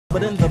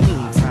But in the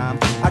meantime,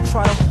 I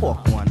try to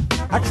hawk one.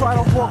 I try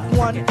to hawk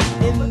one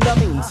in the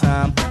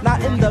meantime.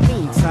 Not in the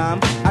meantime,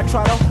 I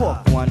try to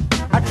hawk one.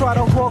 I try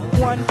to hawk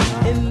one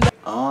in the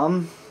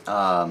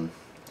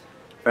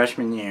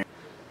freshman year.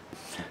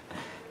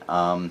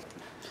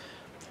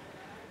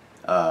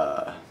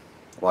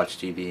 Watch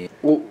TV.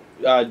 Well,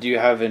 do you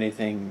have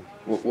anything?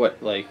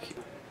 What like?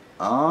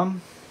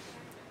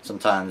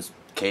 Sometimes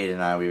Kate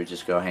and I, we would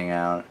just go hang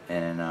out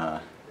and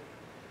I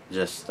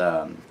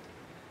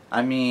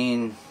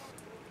mean,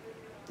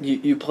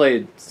 You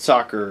played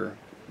soccer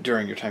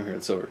during your time here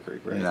at Silver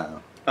Creek, right?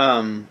 no.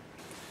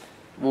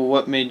 Well,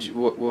 what made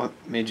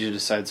you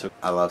decide so?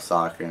 I love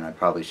soccer, and I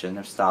probably shouldn't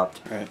have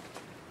stopped. Right.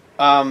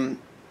 Kind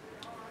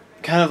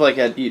of like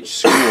at each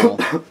school.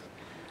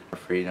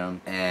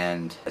 Freedom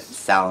and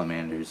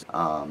salamanders.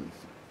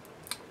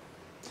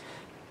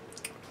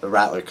 The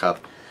Rattler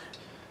Cup.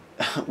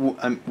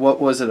 What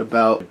was it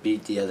about?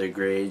 Beat the other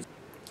grades.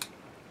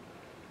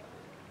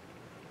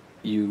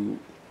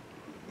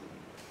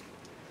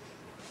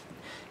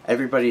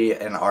 Everybody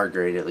in our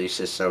grade, at least,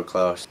 is so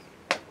close.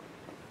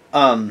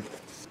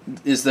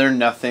 Is there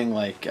nothing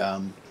like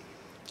I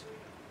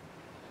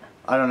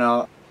don't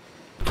know.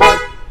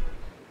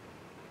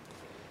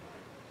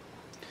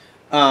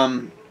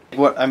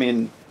 What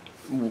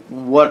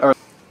are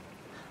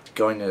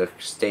Going to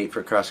state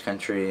for cross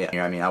country?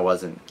 I mean, I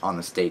wasn't on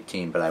the state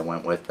team, but I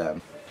went with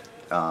them.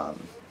 what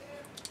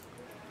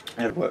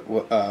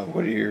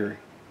are your?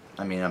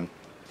 I mean,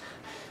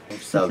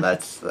 so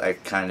that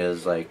kind of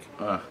is like.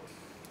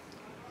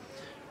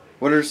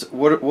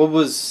 What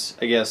was,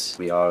 I guess?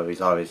 We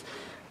always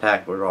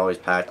packed. We're always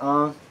packed.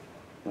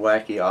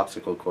 Wacky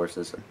obstacle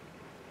courses.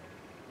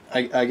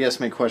 I guess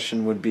my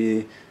question would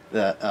be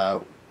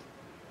that.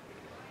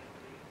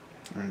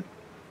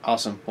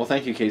 Awesome. Well,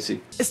 thank you,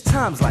 Casey. It's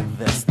times like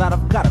this that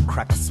I've gotta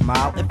crack a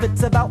smile. If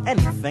it's about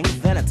anything,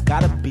 then it's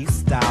gotta be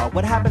style.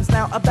 What happens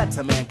now? A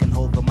better man can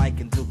hold the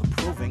mic and do the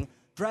proving.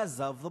 Dress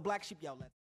of the black sheep yell.